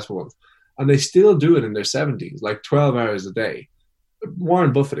most successful ones, and they still do it in their 70s, like 12 hours a day.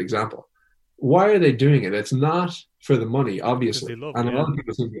 Warren Buffett example. Why are they doing it? It's not for the money, obviously. A lot of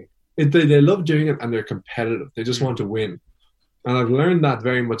people think they love doing it, and they're competitive. They just want to win. And I've learned that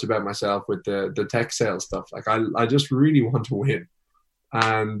very much about myself with the tech sales stuff. Like I just really want to win.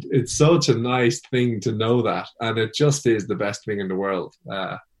 And it's such a nice thing to know that. And it just is the best thing in the world.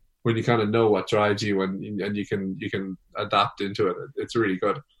 When you kind of know what drives you and you can adapt into it. It's really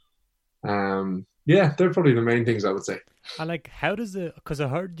good. Yeah, they're probably the main things I would say. And like, how does it? Because I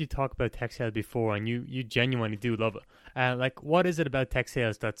heard you talk about tech sales before, and you genuinely do love it. Like, what is it about tech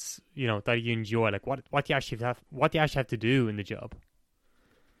sales that's that you enjoy? Like, what do you actually have to do in the job?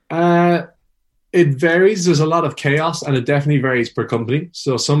 It varies. There's a lot of chaos, and it definitely varies per company.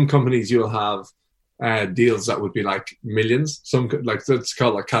 So some companies you'll have deals that would be like millions. Some like that's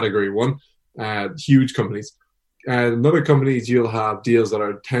called like category 1, huge companies. In other companies, you'll have deals that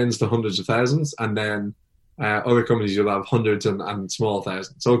are tens to hundreds of thousands, and then other companies you'll have hundreds and small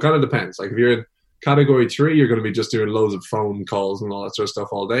thousands. So it kind of depends. Like if you're in category 3, you're going to be just doing loads of phone calls and all that sort of stuff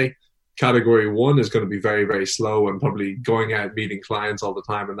all day. Category 1 is going to be very, very slow and probably going out meeting clients all the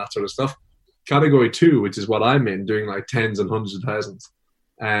time and that sort of stuff. Category 2, which is what I'm in, doing like tens and hundreds of thousands.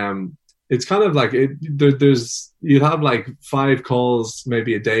 It's kind of like you'd have like 5 calls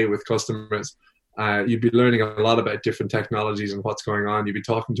maybe a day with customers. You'd be learning a lot about different technologies and what's going on. You'd be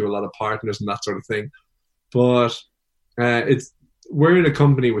talking to a lot of partners and that sort of thing. But we're in a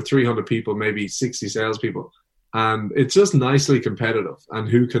company with 300 people, maybe 60 salespeople, and it's just nicely competitive. And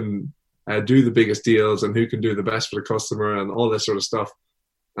who can do the biggest deals and who can do the best for the customer and all this sort of stuff.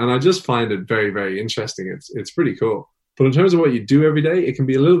 And I just find it very, very interesting. It's pretty cool. But in terms of what you do every day, it can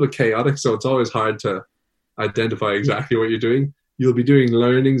be a little bit chaotic. So it's always hard to identify exactly what you're doing. You'll be doing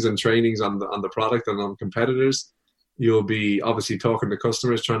learnings and trainings on the product and on competitors. You'll be obviously talking to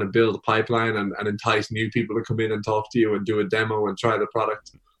customers, trying to build a pipeline and entice new people to come in and talk to you and do a demo and try the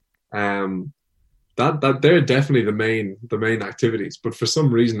product. That they're definitely the main activities. But for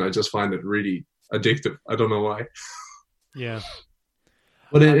some reason, I just find it really addictive. I don't know why. Yeah.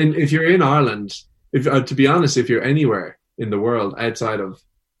 But if you're in Ireland, to be honest, if you're anywhere in the world outside of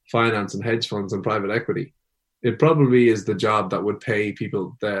finance and hedge funds and private equity, it probably is the job that would pay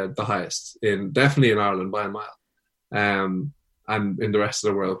people the highest, definitely in Ireland by a mile, and in the rest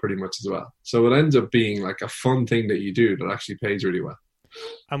of the world pretty much as well. So it ends up being like a fun thing that you do that actually pays really well.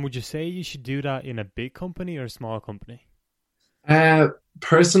 And would you say you should do that in a big company or a small company?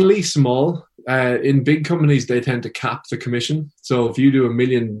 Personally, small. In big companies, they tend to cap the commission. So if you do $1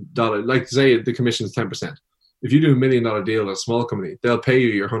 million, like say the commission is 10%. If you do $1 million deal in a small company, they'll pay you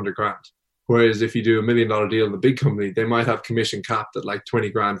your $100,000. Whereas if you do $1 million deal in a big company, they might have commission capped at like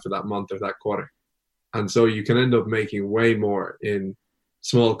 $20,000 for that month or that quarter. And so you can end up making way more in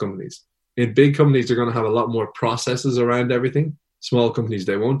small companies. In big companies, they're going to have a lot more processes around everything. Small companies,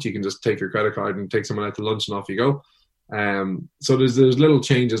 they won't. You can just take your credit card and take someone out to lunch and off you go. So there's little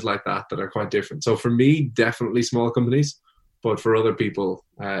changes like that are quite different. So for me, definitely small companies, but for other people,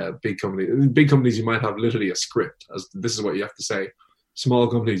 big companies. In big companies, you might have literally a script as this is what you have to say. Small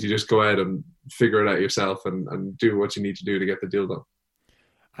companies, you just go out and figure it out yourself and do what you need to do to get the deal done.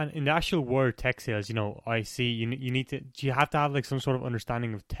 And in the actual word tech sales, I see you need to. Do you have to have like some sort of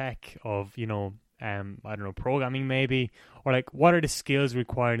understanding of tech, of I don't know, programming maybe, or like what are the skills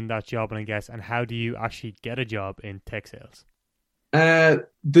required in that job? And I guess, and how do you actually get a job in tech sales?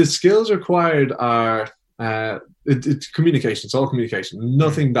 The skills required are it's communication. It's all communication.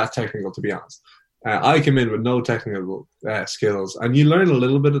 Nothing that technical, to be honest. I came in with no technical skills, and you learn a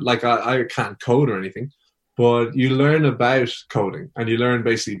little bit. Like I can't code or anything, but you learn about coding, and you learn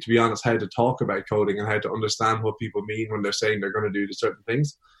basically, to be honest, how to talk about coding and how to understand what people mean when they're saying they're going to do certain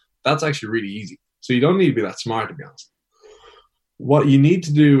things. That's actually really easy. So you don't need to be that smart, to be honest. What you need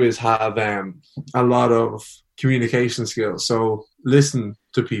to do is have a lot of communication skills. So listen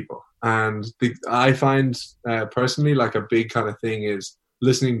to people. And I find personally like a big kind of thing is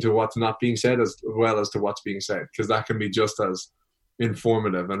listening to what's not being said as well as to what's being said, because that can be just as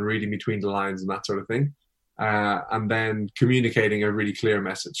informative and reading between the lines and that sort of thing. And then communicating a really clear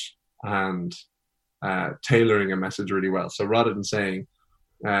message and tailoring a message really well. So rather than saying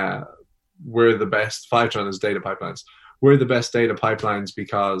we're the best, Fivetran is data pipelines, we're the best data pipelines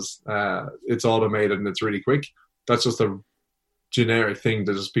because it's automated and it's really quick. That's just a generic thing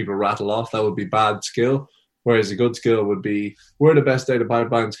that just people rattle off. That would be bad skill. Whereas a good skill would be, we're the best data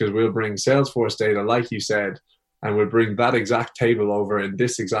pipelines because we'll bring Salesforce data, like you said, and we'll bring that exact table over in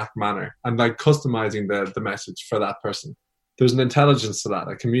this exact manner, and like customizing the message for that person. There's an intelligence to that,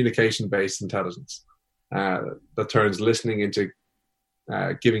 a communication-based intelligence that turns listening into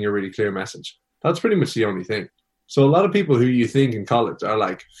giving a really clear message. That's pretty much the only thing. So a lot of people who you think in college are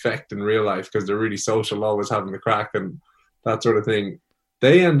like fecked in real life because they're really social, always having the crack and that sort of thing.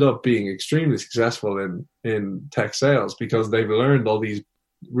 They end up being extremely successful in tech sales because they've learned all these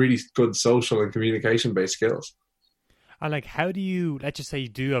really good social and communication-based skills. And like, how do you, let's just say you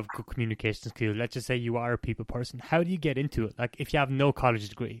do have good communication skills, let's just say you are a people person, how do you get into it? Like, if you have no college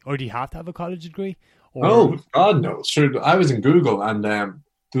degree, or do you have to have a college degree? Or... Oh, God, no. Sure, I was in Google, and there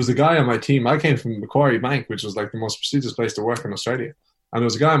was a guy on my team. I came from Macquarie Bank, which was like the most prestigious place to work in Australia. And there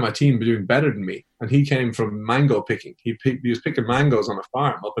was a guy on my team doing better than me, and he came from mango picking. He was picking mangoes on a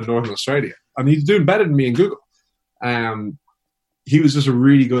farm up in Northern Australia, and he's doing better than me in Google. He was just a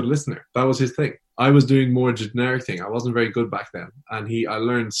really good listener. That was his thing. I was doing more generic thing. I wasn't very good back then, and I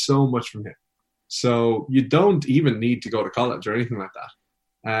learned so much from him. So you don't even need to go to college or anything like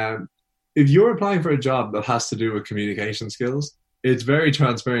that. If you're applying for a job that has to do with communication skills, it's very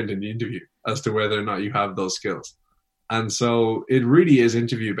transparent in the interview as to whether or not you have those skills. And so it really is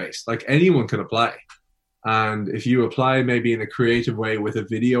interview based. Like anyone can apply. And if you apply maybe in a creative way with a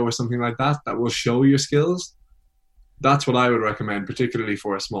video or something like that, that will show your skills. That's what I would recommend, particularly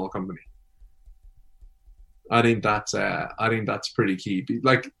for a small company. I think that's pretty key.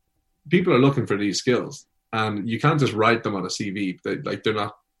 Like people are looking for these skills and you can't just write them on a CV.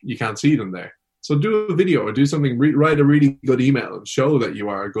 You can't see them there. So do a video or do something, write a really good email and show that you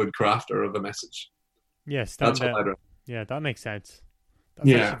are a good crafter of a message. Yes, that's what I'd recommend. Yeah, that makes sense. That's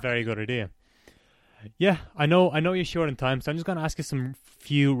actually a very good idea. Yeah, I know you're short on time, so I'm just going to ask you some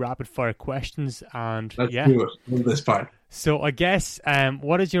few rapid fire questions. And Let's do it. Love this part. So I guess,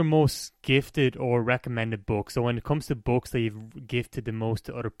 what is your most gifted or recommended book? So when it comes to books that you've gifted the most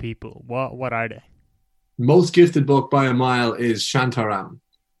to other people, what are they? Most gifted book by a mile is Shantaram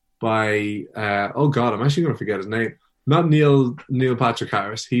by, I'm actually going to forget his name. Not Neil Patrick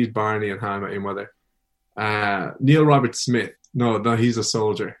Harris. He's Barney and How I Met Your Mother. Neil Robert Smith. No, he's a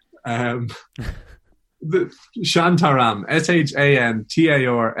soldier. The Shantaram,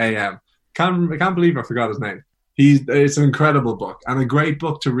 Shantaram. I can't believe I forgot his name. It's an incredible book and a great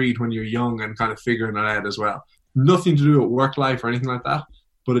book to read when you're young and kind of figuring it out as well. Nothing to do with work life or anything like that,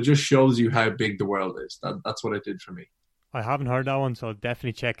 but it just shows you how big the world is. That's what it did for me. I haven't heard that one, so I'll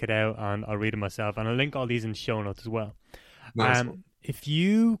definitely check it out and I'll read it myself. And I'll link all these in the show notes as well. Nice. If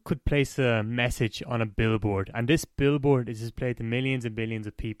you could place a message on a billboard, and this billboard is displayed to millions and billions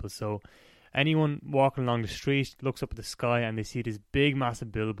of people, so anyone walking along the street looks up at the sky and they see this big,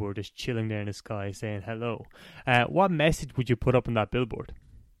 massive billboard just chilling there in the sky saying hello. What message would you put up on that billboard?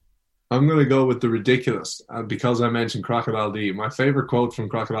 I'm going to go with the ridiculous. And because I mentioned Crocodile Dundee, my favorite quote from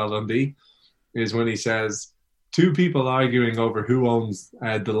Crocodile Dundee is when he says, 2 people arguing over who owns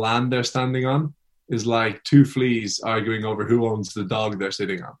the land they're standing on is like 2 fleas arguing over who owns the dog they're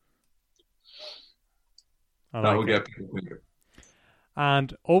sitting on. That will get people thinking.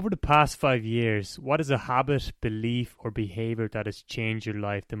 And over the past 5 years, what is a habit, belief, or behavior that has changed your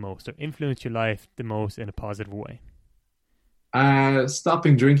life the most or influenced your life the most in a positive way?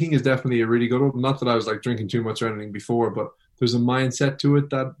 Stopping drinking is definitely a really good one. Not that I was like drinking too much or anything before, but there's a mindset to it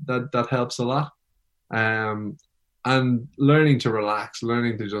that helps a lot. And learning to relax,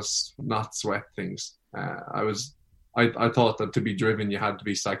 learning to just not sweat things. I thought that to be driven, you had to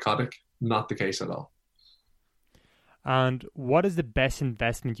be psychotic. Not the case at all. And what is the best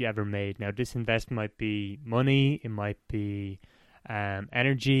investment you ever made? Now, this investment might be money, it might be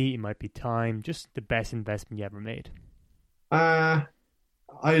energy, it might be time. Just the best investment you ever made. I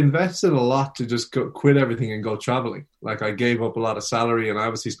invested a lot to just quit everything and go traveling. Like I gave up a lot of salary and I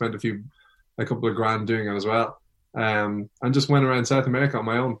obviously spent a couple of grand doing it as well. And just went around South America on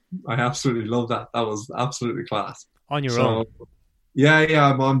my own. I absolutely love that. That was absolutely class. On your own?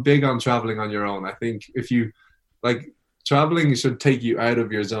 Yeah, I'm big on traveling on your own. I think if you, like, traveling should take you out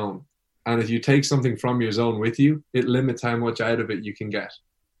of your zone. And if you take something from your zone with you, it limits how much out of it you can get.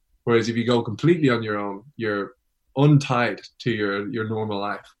 Whereas if you go completely on your own, you're untied to your normal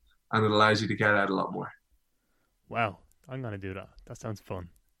life, and it allows you to get out a lot more. Wow, I'm gonna do that. That sounds fun.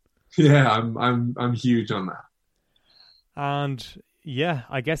 Yeah, I'm huge on that. And yeah,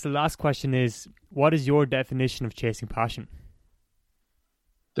 I guess the last question is, what is your definition of chasing passion?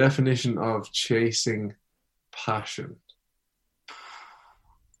 Definition of chasing passion.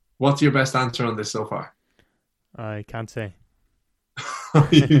 What's your best answer on this so far? I can't say.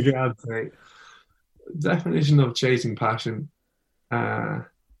 You can't say. Definition of chasing passion.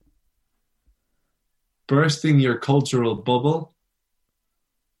 Bursting your cultural bubble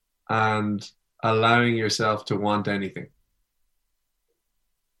and allowing yourself to want anything.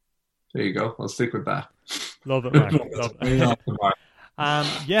 There you go. I'll stick with that. Love it, Mark. Love it.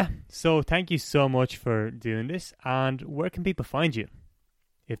 Yeah, so thank you so much for doing this. And where can people find you?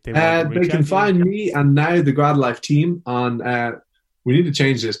 If they want to they can find me and now the Grad Life team on, we need to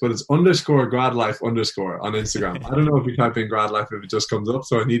change this, but it's _Grad Life _ on Instagram. I don't know if you type in Grad Life if it just comes up,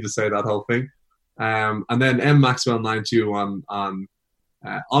 so I need to say that whole thing. And then mmaxwell92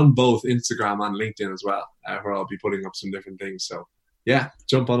 on both Instagram and LinkedIn as well, where I'll be putting up some different things. So yeah,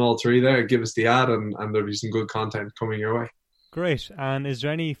 jump on all three there, give us the ad, and there'll be some good content coming your way. Great. And is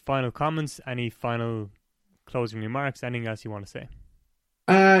there any final comments, any final closing remarks, anything else you want to say?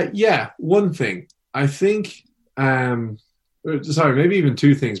 Yeah, one thing. I think, maybe even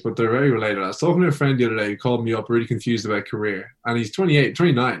two things, but they're very related. I was talking to a friend the other day who called me up really confused about career, and he's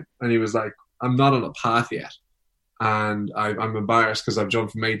 29, and he was like, I'm not on a path yet, and I'm embarrassed because I've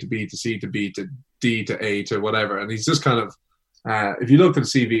jumped from A to B to C to B to D to A to whatever, and he's just kind of, if you look at the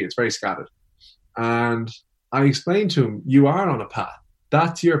CV, it's very scattered. And I explained to him, you are on a path.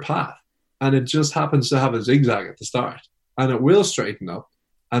 That's your path. And it just happens to have a zigzag at the start. And it will straighten up.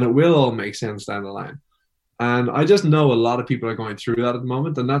 And it will all make sense down the line. And I just know a lot of people are going through that at the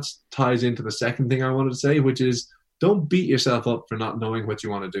moment. And that ties into the second thing I wanted to say, which is don't beat yourself up for not knowing what you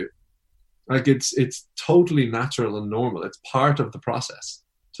want to do. Like it's totally natural and normal. It's part of the process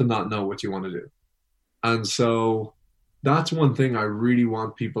to not know what you want to do. And so that's one thing I really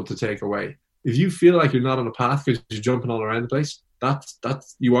want people to take away. If you feel like you're not on a path because you're jumping all around the place, that's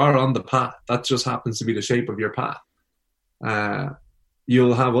you are on the path. That just happens to be the shape of your path.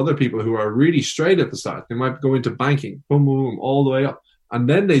 You'll have other people who are really straight at the start. They might go into banking, boom, boom, boom, all the way up. And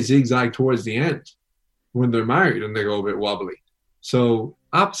then they zigzag towards the end when they're married and they go a bit wobbly. So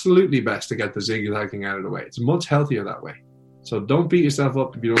absolutely best to get the zigzagging out of the way. It's much healthier that way. So don't beat yourself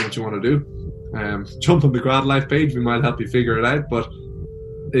up if you don't know what you want to do. Jump on the Grad Life page. We might help you figure it out, but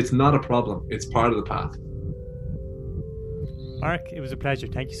it's not a problem. It's part of the path. Mark, it was a pleasure.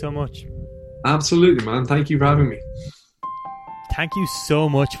 Thank you so much. Absolutely, man. Thank you for having me. Thank you so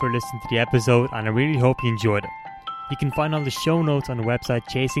much for listening to the episode, and I really hope you enjoyed it. You can find all the show notes on the website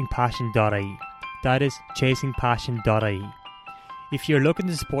chasingpassion.ie. That is chasingpassion.ie. If you're looking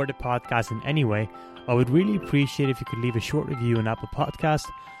to support the podcast in any way, I would really appreciate if you could leave a short review on Apple Podcasts,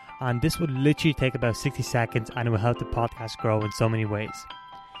 and this would literally take about 60 seconds and it will help the podcast grow in so many ways.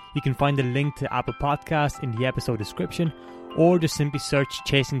 You can find the link to Apple Podcasts in the episode description, or just simply search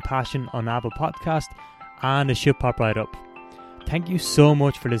Chasing Passion on Apple Podcast and it should pop right up. Thank you so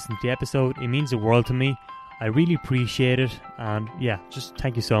much for listening to the episode. It means the world to me. I really appreciate it, and yeah, just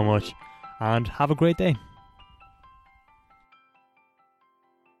thank you so much and have a great day.